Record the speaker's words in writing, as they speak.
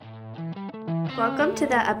Welcome to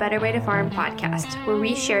the A Better Way to Farm podcast, where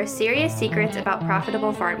we share serious secrets about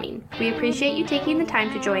profitable farming. We appreciate you taking the time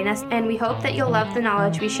to join us, and we hope that you'll love the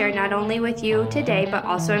knowledge we share not only with you today, but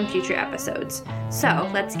also in future episodes. So,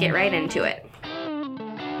 let's get right into it.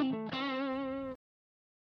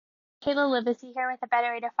 Kayla Livesey here with A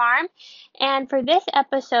Better Way to Farm, and for this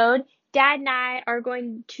episode, Dad and I are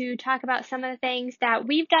going to talk about some of the things that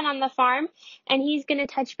we've done on the farm, and he's going to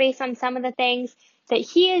touch base on some of the things that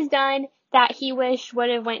he has done that he wished would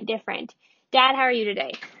have went different. Dad, how are you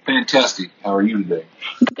today? Fantastic. How are you today?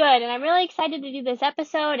 Good, and I'm really excited to do this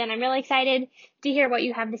episode, and I'm really excited to hear what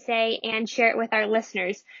you have to say and share it with our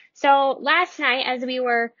listeners. So last night, as we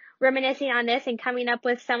were reminiscing on this and coming up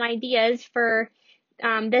with some ideas for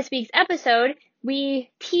this week's episode,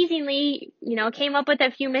 we teasingly, came up with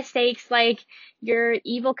a few mistakes like your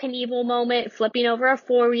Evel Knievel moment, flipping over a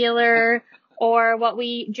four-wheeler, or what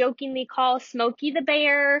we jokingly call Smokey the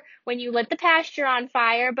Bear when you lit the pasture on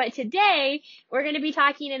fire. But today, we're going to be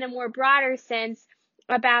talking in a more broader sense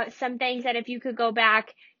about some things that if you could go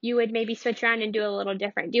back, you would maybe switch around and do a little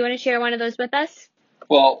different. Do you want to share one of those with us?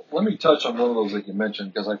 Well, let me touch on one of those that you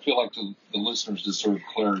mentioned because I feel like the listeners deserve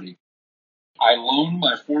clarity. I loaned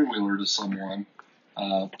my four-wheeler to someone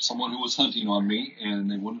who was hunting on me,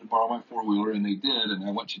 and they wanted to borrow my four-wheeler, and they did, and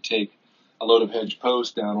I went to take a load of hedge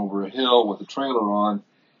post down over a hill with a trailer on,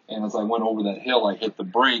 and as I went over that hill, I hit the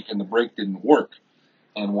brake, and the brake didn't work.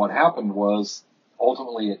 And what happened was,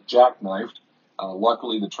 ultimately, it jackknifed.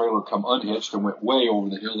 Luckily, the trailer come unhitched and went way over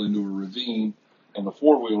the hill into a ravine, and the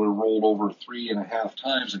four-wheeler rolled over 3.5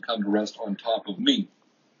 times and come to rest on top of me.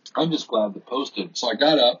 I'm just glad the post did. So I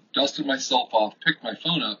got up, dusted myself off, picked my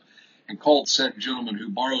phone up, and called said gentleman who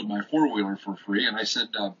borrowed my four-wheeler for free. And I said,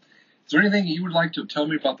 is there anything you would like to tell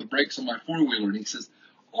me about the brakes on my four-wheeler? And he says,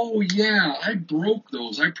 oh, yeah, I broke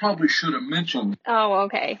those. I probably should have mentioned. Oh,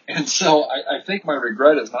 okay. And so I think my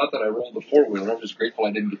regret is not that I rolled the four-wheeler. I'm just grateful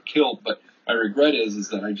I didn't get killed. But my regret is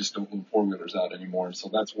that I just don't loan four-wheelers out anymore. And so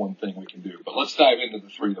that's one thing we can do. But let's dive into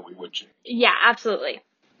the three that we would change. Yeah, absolutely.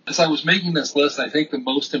 As I was making this list, I think the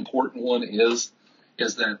most important one is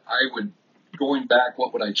that I would, going back,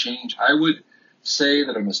 what would I change? I would say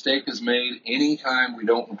that a mistake is made anytime we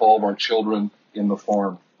don't involve our children in the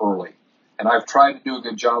farm early. And I've tried to do a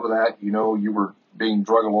good job of that. You know, you were being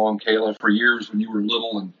drug along, Kayla, for years when you were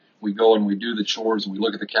little, and we go and we do the chores and we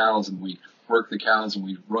look at the cows and we work the cows and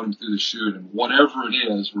we run them through the chute and whatever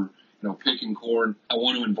it is, we're picking corn. I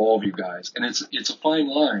want to involve you guys. And it's a fine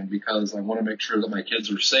line because I want to make sure that my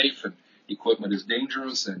kids are safe and equipment is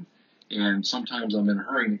dangerous and sometimes I'm in a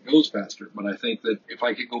hurry and it goes faster. But I think that if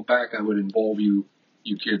I could go back, I would involve you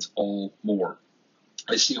kids all more.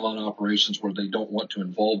 I see a lot of operations where they don't want to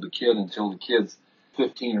involve the kid until the kid's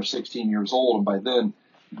 15 or 16 years old. And by then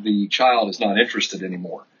the child is not interested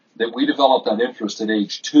anymore. That we develop that interest at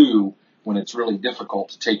age 2 when it's really difficult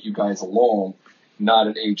to take you guys along, not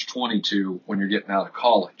at age 22 when you're getting out of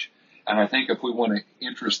college. And I think if we want to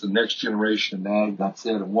interest the next generation in ag, that's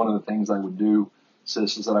it. And one of the things I would do,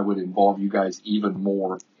 sis, is that I would involve you guys even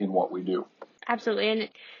more in what we do. Absolutely. And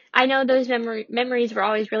I know those memories were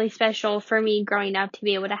always really special for me growing up to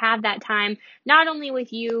be able to have that time, not only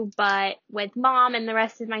with you, but with Mom and the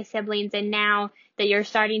rest of my siblings. And now that you're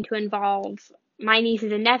starting to involve my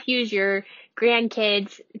nieces and nephews, your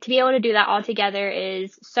grandkids, to be able to do that all together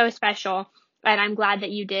is so special. And I'm glad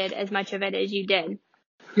that you did as much of it as you did.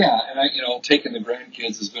 Yeah, and taking the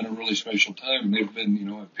grandkids has been a really special time. And they've been,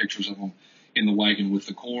 I have pictures of them in the wagon with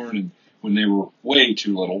the corn and when they were way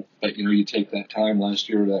too little. But, you take that time last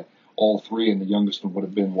year that all three, and the youngest one would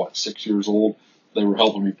have been, 6 years old. They were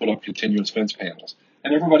helping me put up continuous fence panels.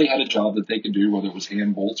 And everybody had a job that they could do, whether it was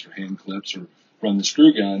hand bolts or hand clips or run the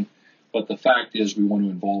screw gun. But the fact is we want to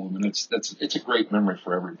involve them, and it's a great memory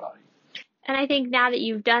for everybody. And I think now that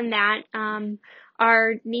you've done that,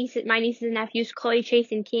 my nieces and nephews, Chloe,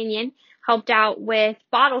 Chase, and Kenyon, helped out with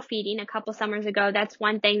bottle feeding a couple summers ago. That's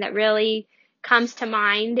one thing that really comes to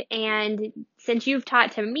mind. And since you've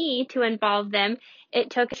taught to me to involve them, it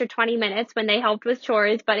took extra 20 minutes when they helped with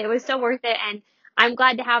chores, but it was so worth it. And I'm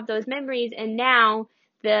glad to have those memories. And now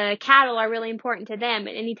the cattle are really important to them.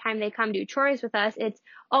 And anytime they come do chores with us, it's,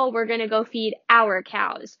 oh, we're going to go feed our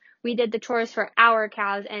cows. We did the chores for our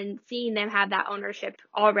cows, and seeing them have that ownership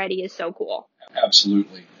already is so cool.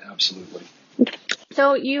 Absolutely. Absolutely.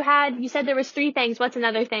 So you said there was 3 things. What's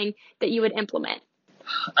another thing that you would implement?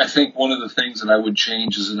 I think one of the things that I would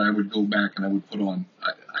change is that I would go back and I would put on,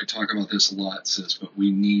 I talk about this a lot, sis, but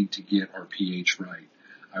we need to get our pH right.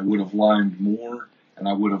 I would have limed more and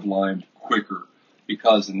I would have limed quicker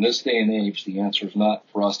because in this day and age, the answer is not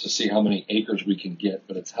for us to see how many acres we can get,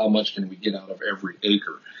 but it's how much can we get out of every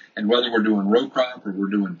acre. And whether we're doing row crop or we're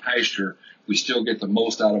doing pasture, we still get the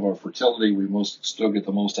most out of our fertility. We still get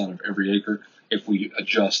the most out of every acre if we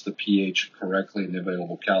adjust the pH correctly and the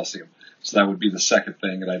available calcium. So that would be the second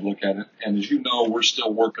thing that I'd look at it. And as you know, we're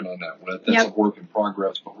still working on that. That's a work in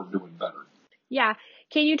progress, but we're doing better. Yeah.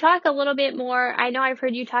 Can you talk a little bit more? I know I've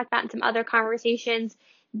heard you talk about in some other conversations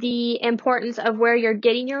the importance of where you're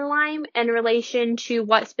getting your lime in relation to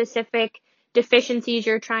what specific deficiencies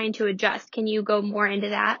you're trying to adjust. Can you go more into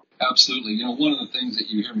that? Absolutely. One of the things that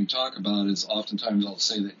you hear me talk about is oftentimes I'll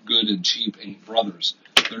say that good and cheap ain't brothers.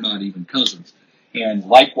 They're not even cousins. And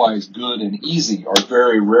likewise, good and easy are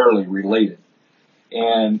very rarely related.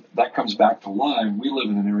 And that comes back to lime. We live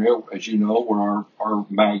in an area, as you know, where our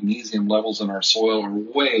magnesium levels in our soil are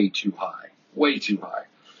way too high, way too high.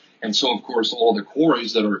 And so, of course, all the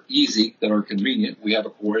quarries that are easy, that are convenient, we have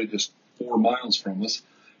a quarry just 4 miles from us,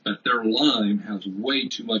 but their lime has way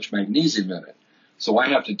too much magnesium in it. So I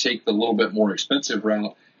have to take the little bit more expensive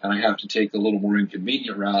route, and I have to take the little more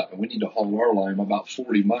inconvenient route, and we need to haul our lime about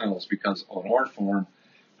 40 miles because on our farm,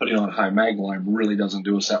 putting on high mag lime really doesn't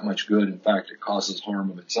do us that much good. In fact, it causes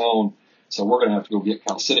harm of its own. So we're going to have to go get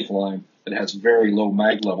calcitic lime that has very low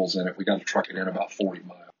mag levels in it. We got to truck it in about 40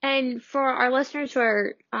 miles. And for our listeners who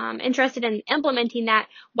are interested in implementing that,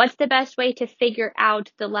 what's the best way to figure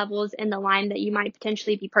out the levels in the lime that you might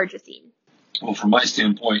potentially be purchasing? Well, from my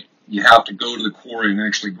standpoint, you have to go to the quarry and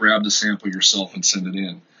actually grab the sample yourself and send it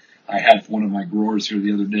in. I had one of my growers here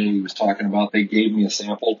the other day. He was talking about they gave me a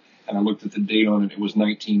sample, and I looked at the date on it. It was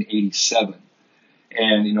 1987.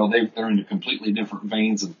 And, they're into completely different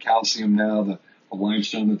veins of calcium now. The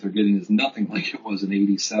limestone that they're getting is nothing like it was in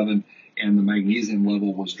 87, and the magnesium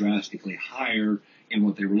level was drastically higher in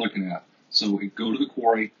what they were looking at. So we go to the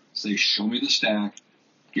quarry, say, show me the stack,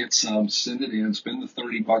 get some, send it in, spend the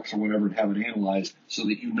 $30 or whatever and have it analyzed so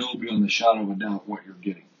that you know beyond the shadow of a doubt what you're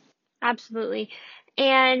getting. Absolutely.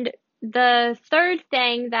 And the third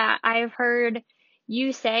thing that I've heard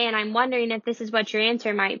you say, and I'm wondering if this is what your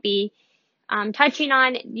answer might be, touching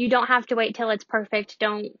on you don't have to wait till it's perfect.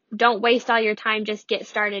 Don't waste all your time. Just get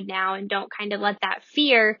started now, and don't kind of let that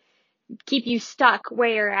fear keep you stuck where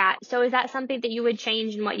you're at. So is that something that you would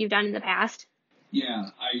change in what you've done in the past? Yeah,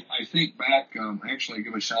 I think back, actually I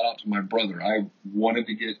give a shout out to my brother. I wanted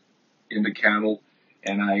to get into cattle,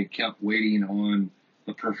 and I kept waiting on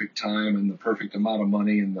the perfect time and the perfect amount of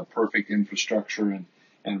money and the perfect infrastructure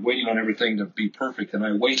and waiting on everything to be perfect. And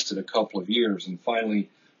I wasted a couple of years, and finally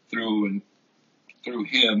through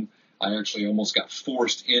him, I actually almost got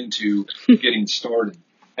forced into getting started.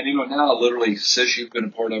 And now literally, since you've been a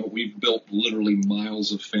part of it, we've built literally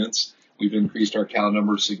miles of fence. We've increased our cow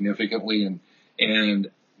numbers significantly, and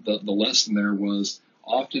the lesson there was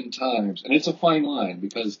oftentimes, and it's a fine line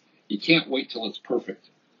because you can't wait till it's perfect.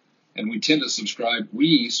 And we subscribe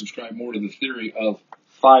more to the theory of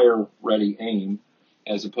fire, ready, aim,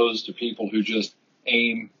 as opposed to people who just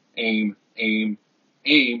aim, aim, aim,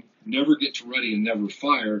 aim, never get to ready and never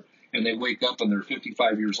fire, and they wake up and they're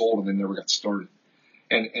 55 years old and they never got started.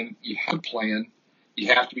 And you have a plan.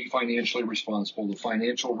 You have to be financially responsible. The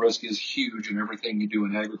financial risk is huge in everything you do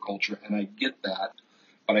in agriculture, and I get that.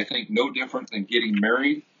 But I think no different than getting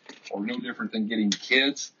married or no different than getting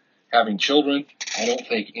kids, having children. I don't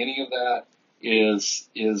think any of that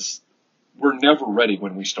is we're never ready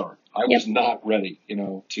when we start. I was not ready,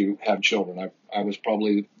 to have children. I was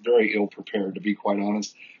probably very ill prepared, to be quite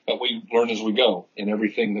honest. But we learn as we go in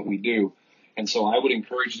everything that we do. And so I would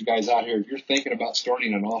encourage you guys out here, if you're thinking about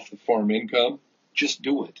starting an off-the-farm income, just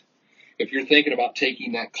do it. If you're thinking about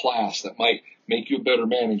taking that class that might make you a better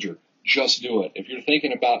manager, just do it. If you're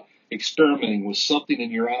thinking about experimenting with something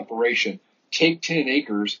in your operation, take 10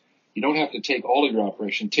 acres. You don't have to take all of your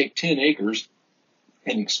operation. Take 10 acres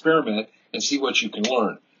and experiment and see what you can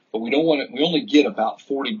learn. But we only get about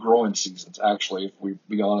 40 growing seasons, actually, if we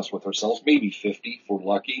be honest with ourselves, maybe 50 if we're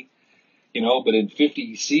lucky, but in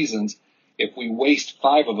 50 seasons, if we waste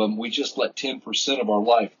 5 of them, we just let 10% of our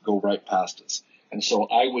life go right past us. And so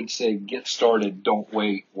I would say get started, don't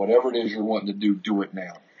wait. Whatever it is you're wanting to do it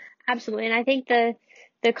now. Absolutely. And I think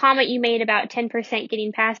the comment you made about 10%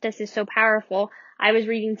 getting past us is so powerful. I was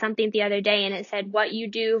reading something the other day, and it said what you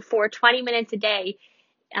do for 20 minutes a day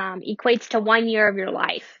equates to 1 year of your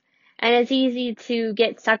life. And it's easy to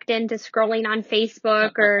get sucked into scrolling on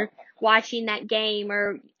Facebook or watching that game,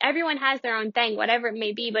 or everyone has their own thing, whatever it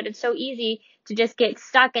may be, but it's so easy to just get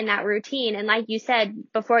stuck in that routine. And like you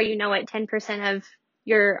said, before you know it, 10% of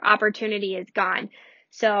your opportunity is gone.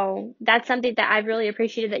 So that's something that I've really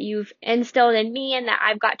appreciated that you've instilled in me and that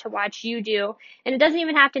I've got to watch you do. And it doesn't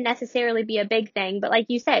even have to necessarily be a big thing, but like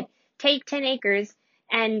you said, take 10 acres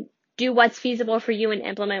and do what's feasible for you and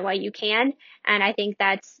implement what you can. And I think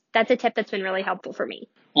that's a tip that's been really helpful for me.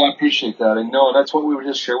 Well, I appreciate that. And no, that's what we would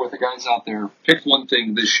just share with the guys out there. Pick one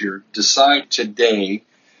thing this year. Decide today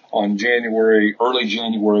on early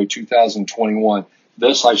January 2021,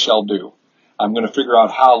 this I shall do. I'm going to figure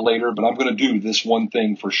out how later, but I'm going to do this one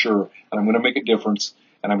thing for sure. And I'm going to make a difference,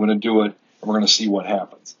 and I'm going to do it, and we're going to see what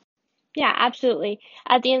happens. Yeah, absolutely.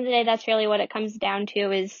 At the end of the day, that's really what it comes down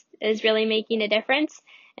to is really making a difference.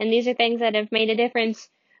 And these are things that have made a difference,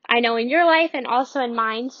 I know, in your life and also in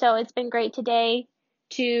mine. So it's been great today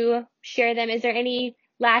to share them. Is there any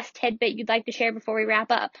last tidbit you'd like to share before we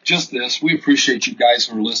wrap up? Just this. We appreciate you guys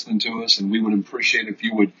who are listening to us, and we would appreciate if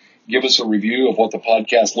you would give us a review of what the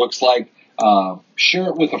podcast looks like. Share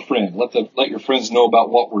it with a friend. Let your friends know about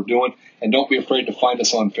what we're doing, and don't be afraid to find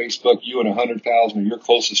us on Facebook. You and 100,000 of your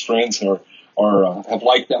closest friends have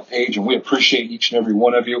liked that page, and we appreciate each and every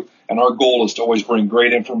one of you. And our goal is to always bring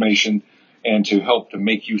great information and to help to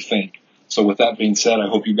make you think. So with that being said, I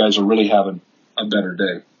hope you guys are really having a better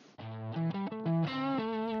day.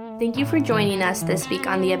 Thank you for joining us this week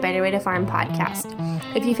on the A Better Way to Farm podcast.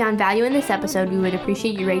 If you found value in this episode, we would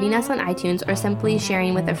appreciate you rating us on iTunes or simply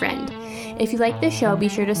sharing with a friend. If you like this show, be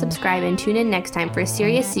sure to subscribe and tune in next time for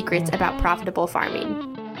serious secrets about profitable farming.